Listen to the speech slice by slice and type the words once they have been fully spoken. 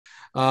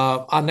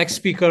Our next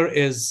speaker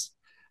is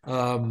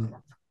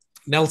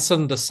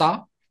Nelson de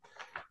Sá,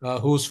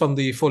 who's from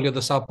the Folha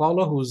de Sao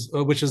Paulo,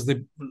 which is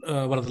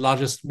one of the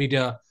largest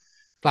media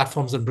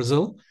platforms in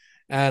Brazil.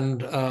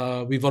 And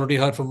we've already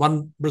heard from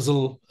one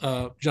Brazil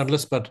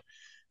journalist, but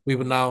we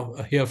will now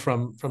hear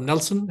from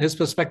Nelson, his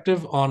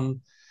perspective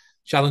on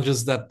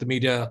challenges that the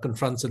media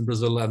confronts in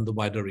Brazil and the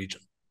wider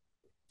region.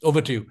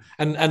 Over to you.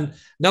 And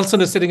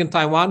Nelson is sitting in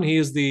Taiwan. He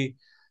is the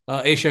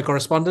Asia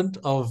correspondent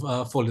of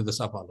Folha de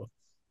Sao Paulo.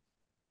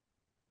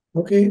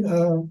 Okay.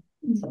 Do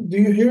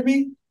you hear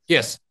me?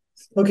 Yes.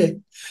 Okay.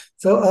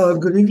 So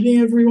good evening,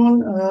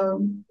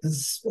 everyone.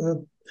 As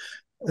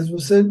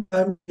was said,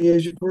 I'm the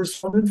Asia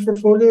correspondent for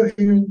Folha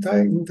here in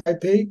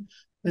Taipei,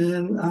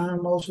 and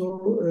I'm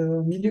also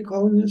a media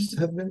columnist,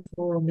 have been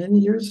for many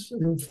years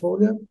in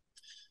Folha.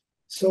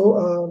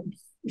 So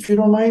if you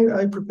don't mind,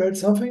 I prepared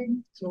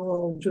something, so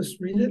I'll just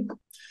read it.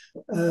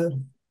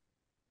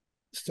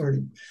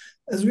 Starting.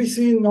 As we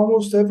see in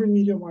almost every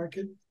media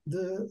market,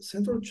 the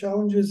central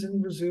challenges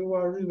in Brazil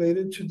are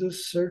related to the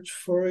search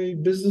for a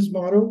business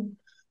model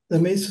that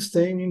may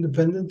sustain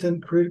independent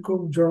and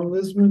critical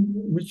journalism,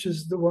 which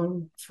is the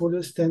one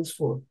Folha stands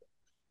for.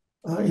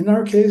 In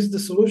our case, the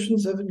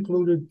solutions have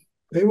included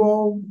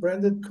paywall,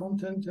 branded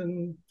content,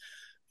 and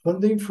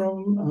funding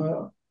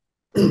from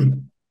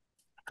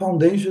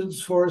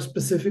foundations for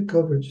specific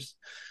coverages.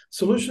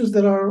 Solutions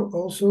that are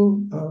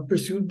also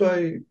pursued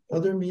by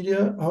other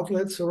media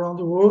outlets around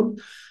the world,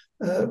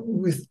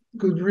 with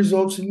good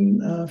results in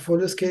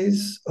Folha's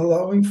case,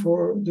 allowing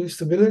for the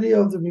stability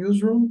of the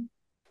newsroom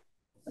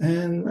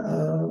and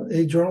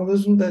a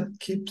journalism that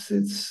keeps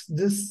its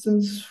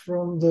distance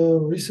from the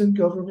recent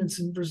governments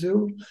in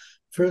Brazil,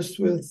 first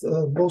with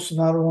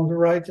Bolsonaro on the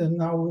right and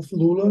now with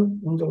Lula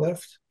on the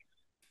left.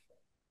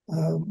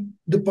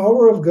 The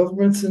power of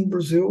governments in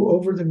Brazil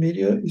over the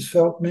media is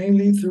felt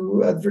mainly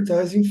through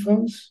advertising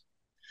funds.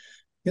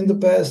 In the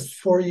past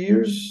 4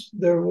 years,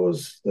 there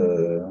was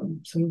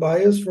some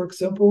bias, for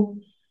example,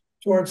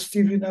 towards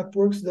TV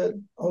networks that,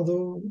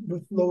 although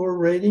with lower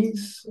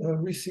ratings,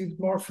 received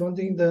more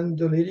funding than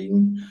the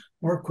leading,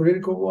 more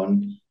critical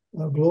one,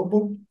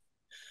 Global.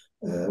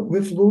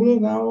 With Lula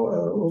now,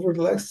 over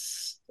the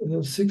last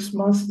 6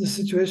 months, the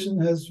situation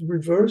has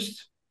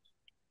reversed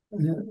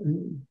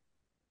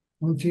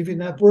on TV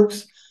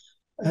networks.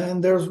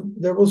 And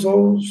there was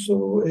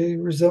also a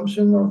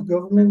resumption of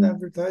government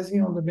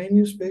advertising on the main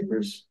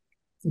newspapers,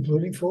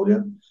 including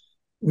Folha,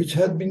 which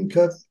had been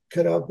cut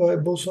out by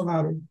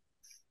Bolsonaro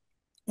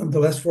in the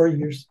last 4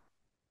 years.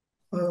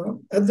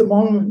 At the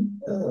moment,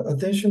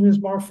 attention is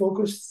more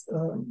focused,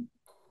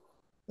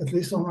 at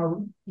least on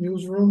our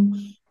newsroom,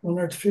 on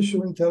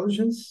artificial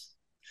intelligence.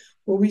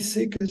 What we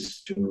seek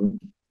is to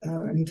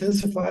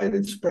intensify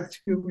its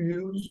practical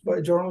use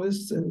by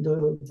journalists in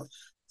the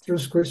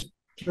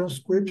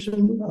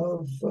transcription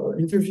of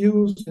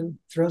interviews and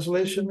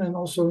translation, and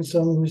also in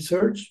some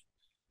research.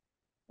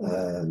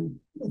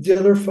 The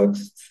other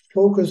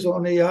focus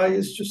on AI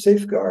is to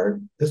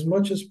safeguard as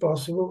much as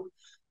possible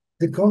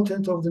the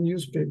content of the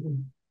newspaper.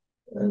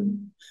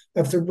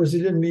 After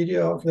Brazilian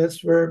media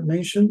outlets were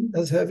mentioned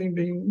as having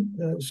been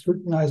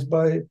scrutinized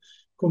by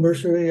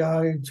commercial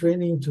AI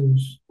training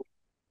tools.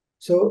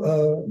 So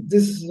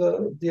this is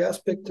the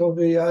aspect of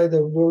AI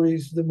that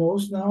worries the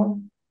most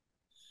now.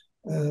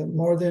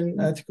 More than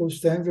ethical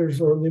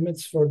standards or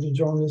limits for the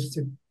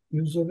journalistic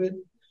use of it,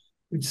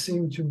 which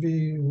seem to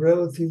be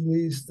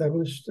relatively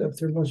established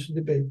after much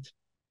debate.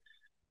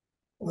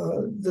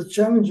 The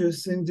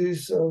challenges in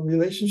this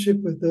relationship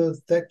with the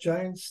tech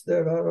giants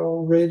that are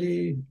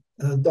already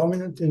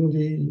dominant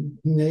in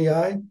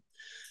AI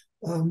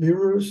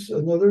mirrors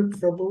another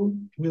troubled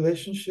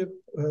relationship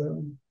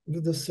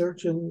with the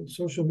search and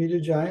social media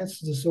giants,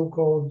 the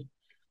so-called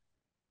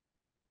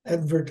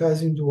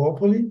advertising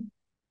duopoly.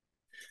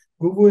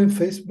 Google and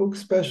Facebook,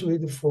 especially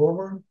the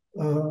former,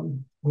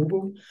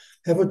 Google,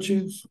 have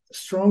achieved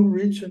strong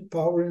reach and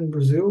power in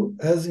Brazil,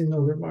 as in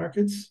other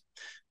markets,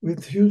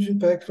 with huge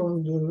impact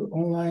on the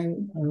online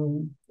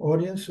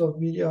audience of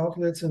media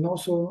outlets and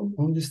also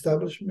on the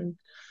establishment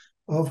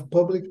of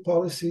public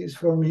policies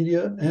for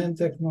media and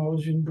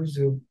technology in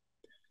Brazil.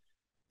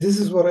 This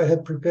is what I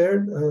had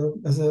prepared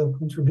as a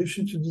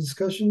contribution to the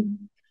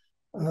discussion.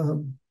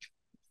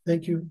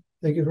 Thank you.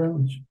 Thank you very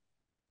much.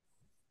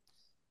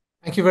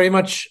 Thank you very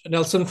much,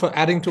 Nelson, for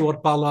adding to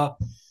what Paula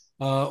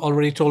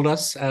already told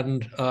us.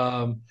 And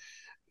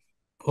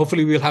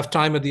hopefully we'll have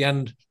time at the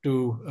end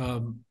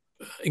to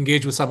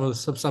engage with some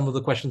of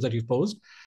the questions that you've posed.